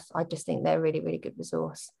birth. I just think they're a really, really good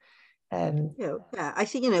resource. I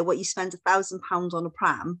think what you spend £1,000 on a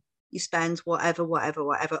pram, you spend whatever.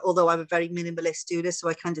 Although I'm a very minimalist doer, so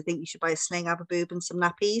I kind of think you should buy a sling, have a boob and some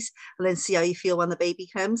nappies, and then see how you feel when the baby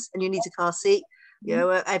comes and you need a car seat.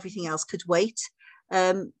 Everything else could wait.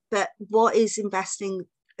 But what is investing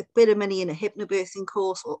a bit of money in a hypnobirthing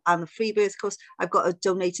course and a free birth course? I've got a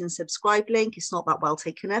donate and subscribe link. It's not that well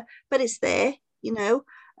taken up, but it's there,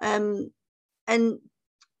 and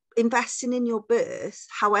investing in your birth,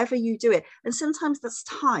 however you do it. And sometimes that's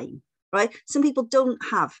time, right? Some people don't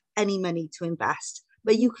have any money to invest,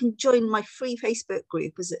 but you can join my free Facebook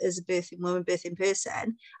group as a birthing woman, birthing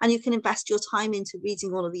person, and you can invest your time into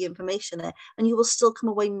reading all of the information there, and you will still come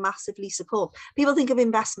away massively supported. People think of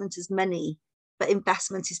investment as money, but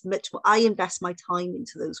investment is much more. I invest my time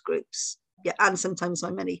into those groups, and sometimes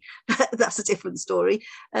my money. That's a different story.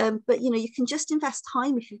 But you can just invest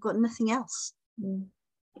time if you've got nothing else.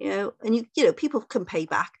 And people can pay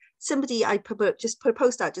back. Somebody, I just put a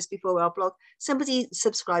post out just before our blog. Somebody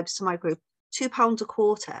subscribes to my group, £2 a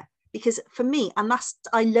quarter, because for me, and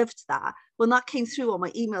I loved that when that came through on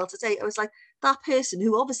my email today. I was like, that person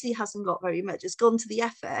who obviously hasn't got very much has gone to the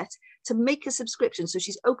effort to make a subscription. So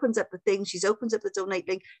she's opened up the thing, she's opened up the donate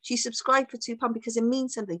link, she subscribed for £2 because it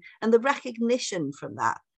means something. And the recognition from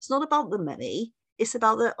that, it's not about the money, it's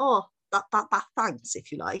about that thanks,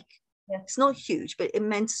 if you like. Yeah. It's not huge, but it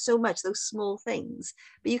meant so much, those small things.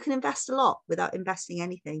 But you can invest a lot without investing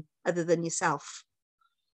anything other than yourself.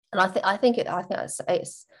 And I think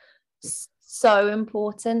it's so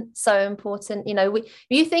important, so important. You know,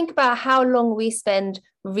 you think about how long we spend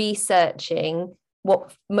researching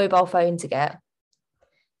what mobile phone to get,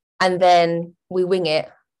 and then we wing it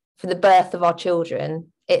for the birth of our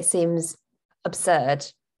children. It seems absurd,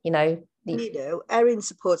 you know. You know, Erin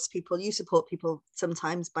supports people, you support people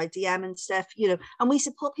sometimes by DM and stuff, you know, and we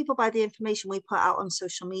support people by the information we put out on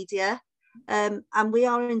social media, and we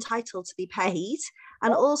are entitled to be paid.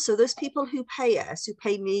 And also those people who pay us, who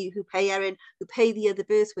pay me, who pay Erin, who pay the other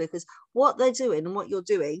birth workers, what they're doing and what you're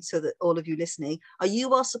doing, so that all of you listening,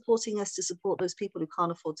 you are supporting us to support those people who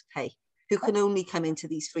can't afford to pay, who can only come into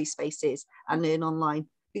these free spaces and earn online.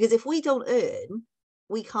 Because if we don't earn,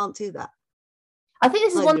 we can't do that. I think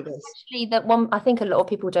this is one actually that I think a lot of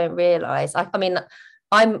people don't realise. I mean,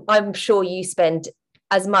 I'm sure you spend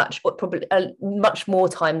as much, or probably much more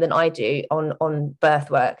time than I do on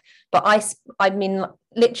birth work. But I mean,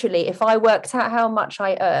 literally, if I worked out how much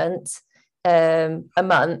I earned a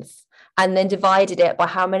month and then divided it by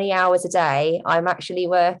how many hours a day I'm actually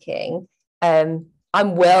working, I'm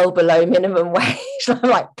well below minimum wage. I'm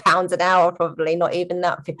like £1 an hour, probably, not even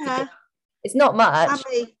that. 50. Yeah. It's not much.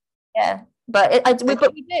 Yeah. But we do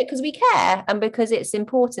it because we care and because it's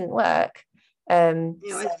important work. You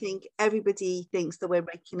know, I think everybody thinks that we're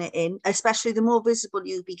raking it in, especially the more visible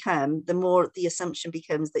you become, the more the assumption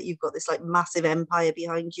becomes that you've got this like massive empire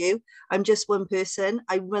behind you. I'm just one person.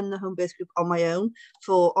 I run the home birth group on my own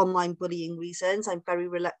for online bullying reasons. I'm very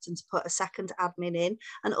reluctant to put a second admin in,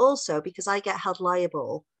 and also because I get held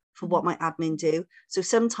liable for what my admin do. So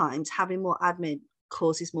sometimes having more admin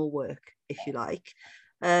causes more work, if you like.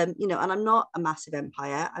 You know, and I'm not a massive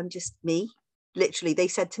empire. I'm just me. Literally, they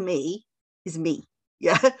said to me, is me.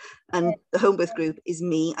 Yeah. And the home birth group is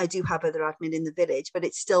me. I do have other admin in the village, but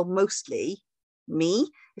it's still mostly me.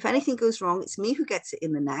 If anything goes wrong, it's me who gets it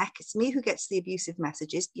in the neck. It's me who gets the abusive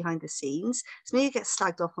messages behind the scenes. It's me who gets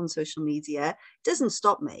slagged off on social media. It doesn't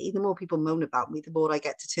stop me. The more people moan about me, the more I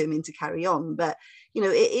get determined to carry on. But, you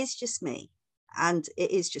know, it is just me. And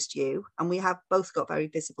it is just you, and we have both got very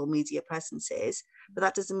visible media presences, but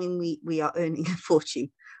that doesn't mean we are earning a fortune.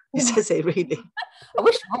 Does it really? I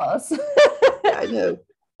wish it was. Yeah, I know.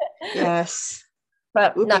 Yes,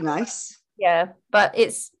 but it would be nice. Yeah, but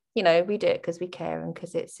it's, you know, we do it because we care and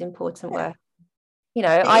because it's important work. You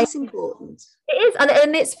know, it's important. It is,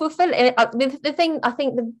 and it's fulfilling. The thing, I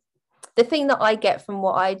think the thing that I get from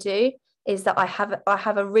what I do is that I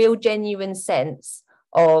have a real genuine sense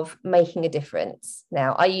of making a difference.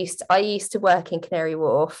 Now, I used to work in Canary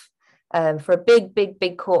Wharf for a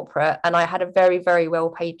big corporate, and I had a very, very well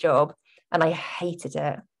paid job, and I hated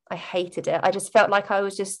it. I just felt like I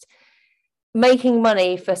was just making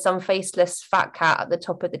money for some faceless fat cat at the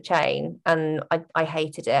top of the chain, and I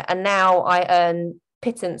hated it. And now I earn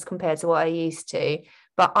pittance compared to what I used to,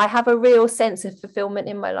 but I have a real sense of fulfillment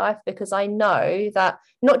in my life because I know that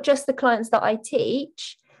not just the clients that I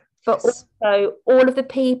teach, but also all of the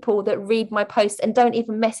people that read my posts and don't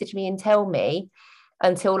even message me and tell me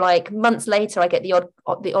until like months later. I get the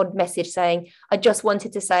odd message saying, I just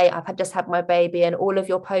wanted to say I've just had my baby and all of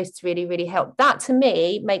your posts really, really helped. That to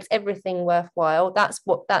me makes everything worthwhile.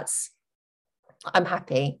 I'm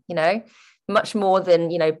happy, you know, much more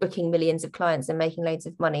than, you know, booking millions of clients and making loads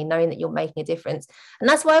of money, knowing that you're making a difference. And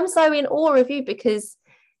that's why I'm so in awe of you, because,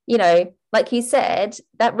 you know, like you said,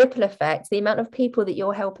 that ripple effect, the amount of people that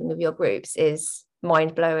you're helping with your groups is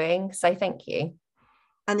mind-blowing. So thank you.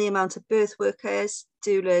 And the amount of birth workers,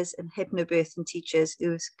 doulas and hypnobirthing teachers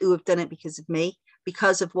who have done it because of me,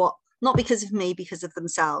 not because of me, because of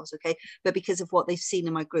themselves, okay, but because of what they've seen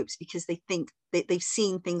in my groups, because they think they've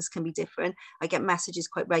seen things can be different. I get messages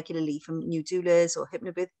quite regularly from new doulas or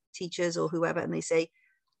hypnobirth teachers or whoever, and they say,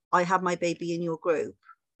 I have my baby in your group.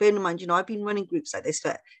 Bear in mind, you know, I've been running groups like this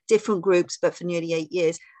for different groups, but for nearly 8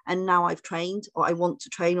 years. And now I've trained, or I want to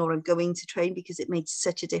train, or I'm going to train because it made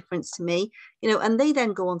such a difference to me, you know, and they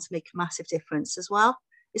then go on to make a massive difference as well.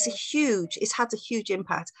 It's had a huge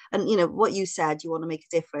impact. And, you know, what you said, you want to make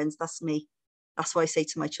a difference. That's me. That's why I say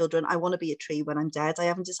to my children, I want to be a tree when I'm dead. I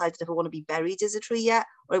haven't decided if I want to be buried as a tree yet,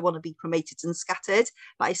 or I want to be cremated and scattered.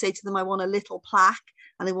 But I say to them, I want a little plaque,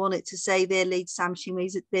 and I want it to say, there lay Sam, she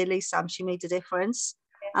made a difference.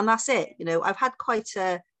 And that's it. You know, I've had quite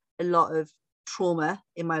a lot of trauma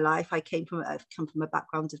in my life. I've come from a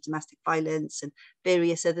background of domestic violence and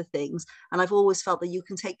various other things. And I've always felt that you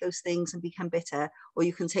can take those things and become bitter, or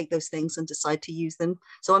you can take those things and decide to use them.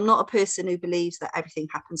 So I'm not a person who believes that everything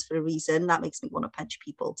happens for a reason. That makes me want to punch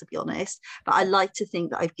people, to be honest. But I like to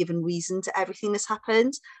think that I've given reason to everything that's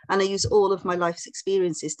happened. And I use all of my life's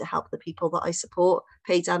experiences to help the people that I support,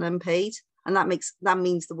 paid and unpaid. And that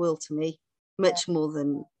means the world to me, much more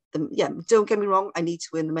than don't get me wrong, I need to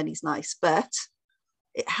earn the money's nice, but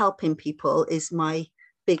helping people is my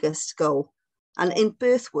biggest goal. And in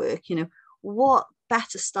birth work, what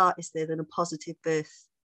better start is there than a positive birth?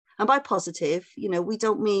 And by positive, we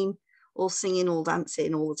don't mean all singing, all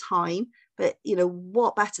dancing all the time, but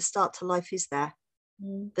what better start to life is there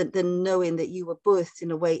than knowing that you were birthed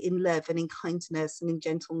in a way, in love and in kindness and in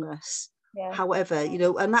gentleness. However,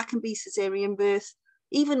 and that can be cesarean birth.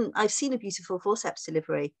 Even I've seen a beautiful forceps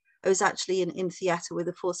delivery. I was actually in theatre with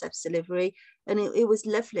a forceps delivery, and it was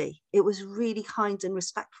lovely. It was really kind and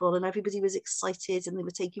respectful, and everybody was excited, and they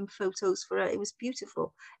were taking photos for it. It was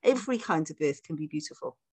beautiful. Every kind of birth can be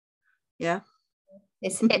beautiful. Yeah.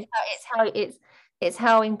 It's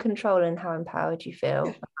how in control and how empowered you feel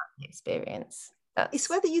about the experience. It's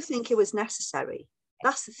whether you think it was necessary.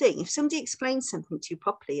 That's the thing. If somebody explains something to you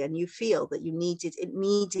properly and you feel that it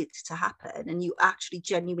needed to happen, and you actually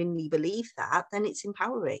genuinely believe that, then it's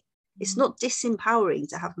empowering. It's not disempowering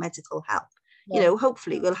to have medical help.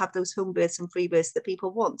 Hopefully we'll have those home births and free births that people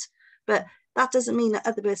want, but that doesn't mean that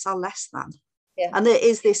other births are less than. And there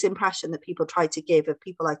is this impression that people try to give of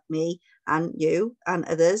people like me and you and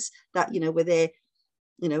others that we're there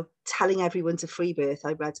telling everyone to free birth.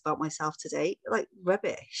 I read about myself today, like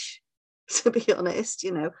rubbish, to be honest,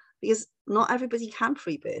 because not everybody can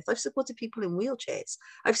free birth. I've supported people in wheelchairs.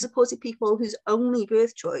 I've supported people whose only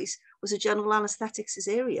birth choice was a general anaesthetic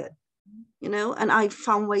cesarean, and I've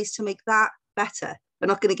found ways to make that better. I'm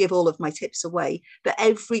not going to give all of my tips away, but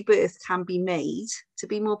every birth can be made to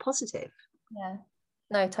be more positive. Yeah,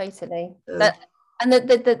 no, totally. And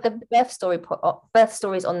the birth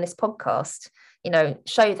stories on this podcast,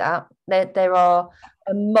 show that there are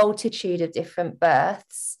a multitude of different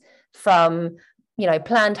births, from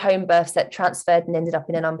planned home births that transferred and ended up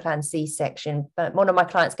in an unplanned C-section. But one of my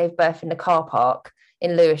clients gave birth in the car park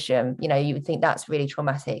in Lewisham. You would think that's really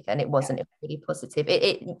traumatic, and it wasn't. It was really positive.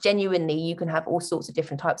 It genuinely, you can have all sorts of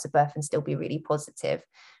different types of birth and still be really positive,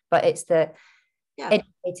 but it's the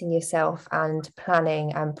educating yourself and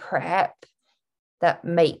planning and prep that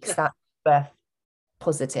makes that birth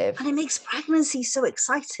positive. And it makes pregnancy so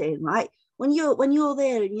exciting, right? When you're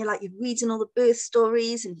there and you're reading all the birth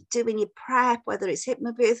stories and you're doing your prep, whether it's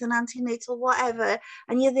hypnobirth and antenatal, whatever,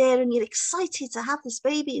 and you're there and you're excited to have this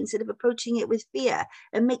baby instead of approaching it with fear,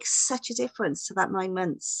 it makes such a difference to that 9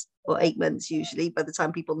 months or 8 months usually by the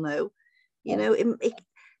time people know.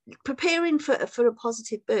 Preparing for a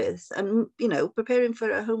positive birth and preparing for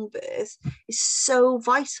a home birth is so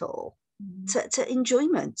vital to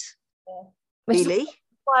enjoyment. Really.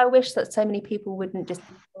 I wish that so many people wouldn't just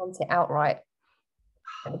want it outright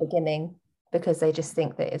at the beginning, because they just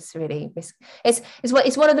think that it's really it's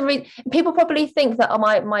one of the reasons people probably think that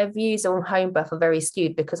my views on home birth are very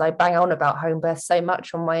skewed, because I bang on about home birth so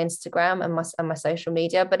much on my Instagram and my social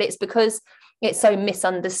media, but it's because it's so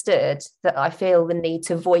misunderstood that I feel the need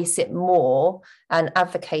to voice it more and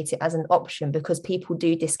advocate it as an option, because people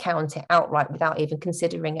do discount it outright without even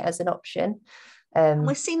considering it as an option.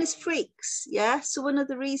 We're seen as freaks, so one of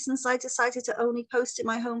the reasons I decided to only post in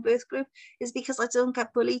my home birth group is because I don't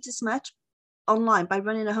get bullied as much online by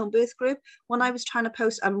running a home birth group. When I was trying to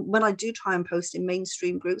post, and when I do try and post in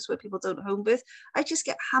mainstream groups where people don't home birth, I just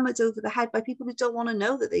get hammered over the head by people who don't want to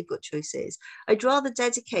know that they've got choices. I'd rather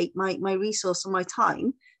dedicate my resource and my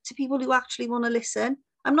time to people who actually want to listen.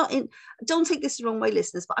 Don't take this the wrong way,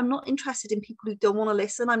 listeners, but I'm not interested in people who don't want to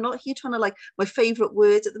listen. I'm not here trying to, my favorite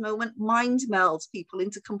word at the moment, mind meld people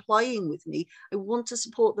into complying with me. I want to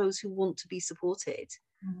support those who want to be supported.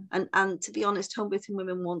 And to be honest, home birthing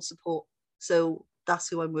women want support. So that's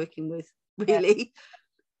who I'm working with, really.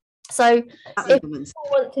 So if people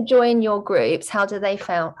want to join your groups, how do they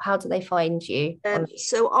find you?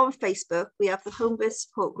 So on Facebook, we have the Home Birth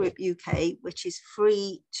Support Group UK, which is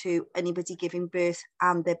free to anybody giving birth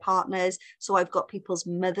and their partners. So I've got people's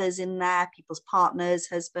mothers in there, people's partners,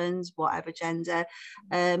 husbands, whatever gender.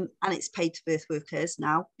 And it's paid to birth workers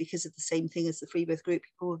now, because of the same thing as the free birth group.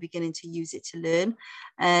 People were beginning to use it to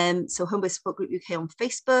learn. So Home Birth Support Group UK on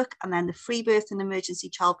Facebook, and then the Free Birth and Emergency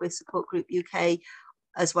Childbirth Support Group UK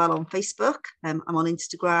as well on Facebook. I'm on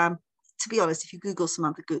Instagram. To be honest, if you Google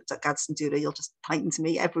Samantha Gadsden, you'll just find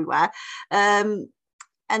me everywhere.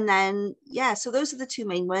 And then, yeah, so those are the two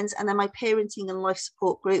main ones. And then my parenting and life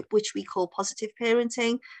support group, which we call positive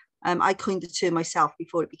parenting. I coined the term myself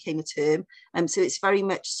before it became a term. So it's very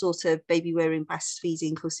much sort of baby wearing,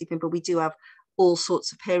 breastfeeding, co-sleeping, but we do have all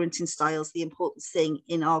sorts of parenting styles. The important thing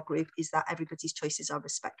in our group is that everybody's choices are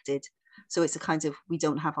respected. So it's a kind of, we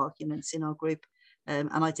don't have arguments in our group, and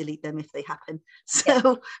I delete them if they happen.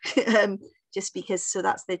 So just because, so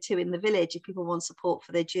that's the two in the village. If people want support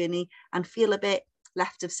for their journey and feel a bit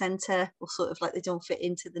left of centre, or sort of like they don't fit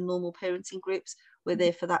into the normal parenting groups, we're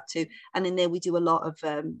there for that too. And in there we do a lot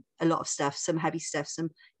of stuff, some heavy stuff, some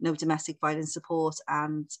domestic violence support,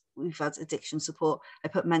 and we've had addiction support. I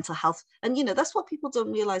put mental health, and that's what people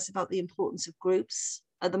don't realize about the importance of groups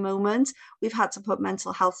at the moment. We've had to put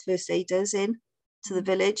mental health first aiders in to the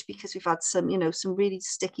village because we've had some really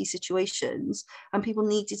sticky situations and people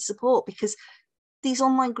needed support, because these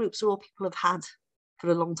online groups are all people have had for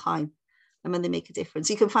a long time, and when they make a difference.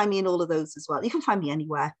 You can find me in all of those as well. You can find me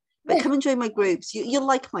anywhere, but come and join my groups. You'll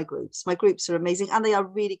like my groups. My groups are amazing, and they are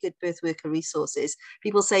really good birth worker resources.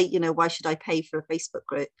 People say, why should I pay for a Facebook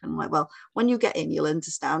group? And I'm like, well, when you get in, you'll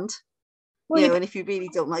understand. And if you really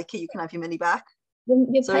don't like it, you can have your money back.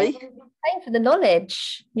 You're paying for the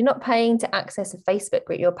knowledge. You're not paying to access a Facebook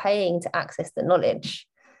group. You're paying to access the knowledge.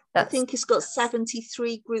 I think it's got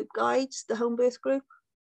 73 group guides, the Homebirth group.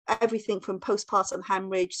 Everything from postpartum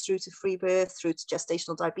hemorrhage through to free birth, through to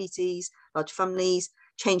gestational diabetes, large families,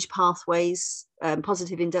 change pathways,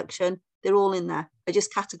 positive induction. They're all in there. I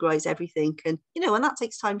just categorize everything, and and that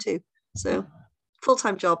takes time too. So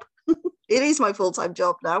full-time job. It is my full-time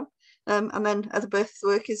job now. And then other birth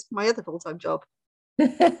work is my other full-time job.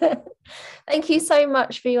 Thank you so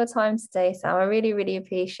much for your time today, Sam. I really, really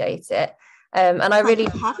appreciate it. And I Thank really you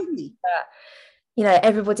for having me.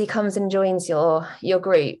 Everybody comes and joins your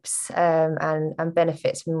groups, and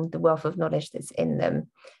benefits from the wealth of knowledge that's in them.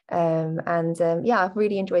 I've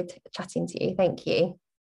really enjoyed chatting to you. Thank you.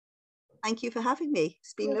 Thank you for having me.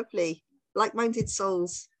 It's been lovely. Like-minded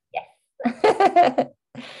souls. Yes.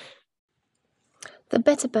 The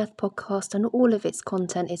Better Birth podcast and all of its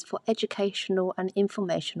content is for educational and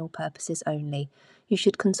informational purposes only. You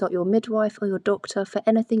should consult your midwife or your doctor for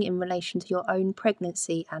anything in relation to your own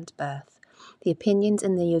pregnancy and birth. The opinions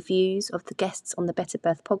and the views of the guests on the Better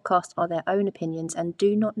Birth podcast are their own opinions and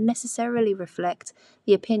do not necessarily reflect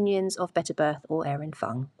the opinions of Better Birth or Erin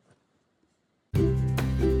Fung.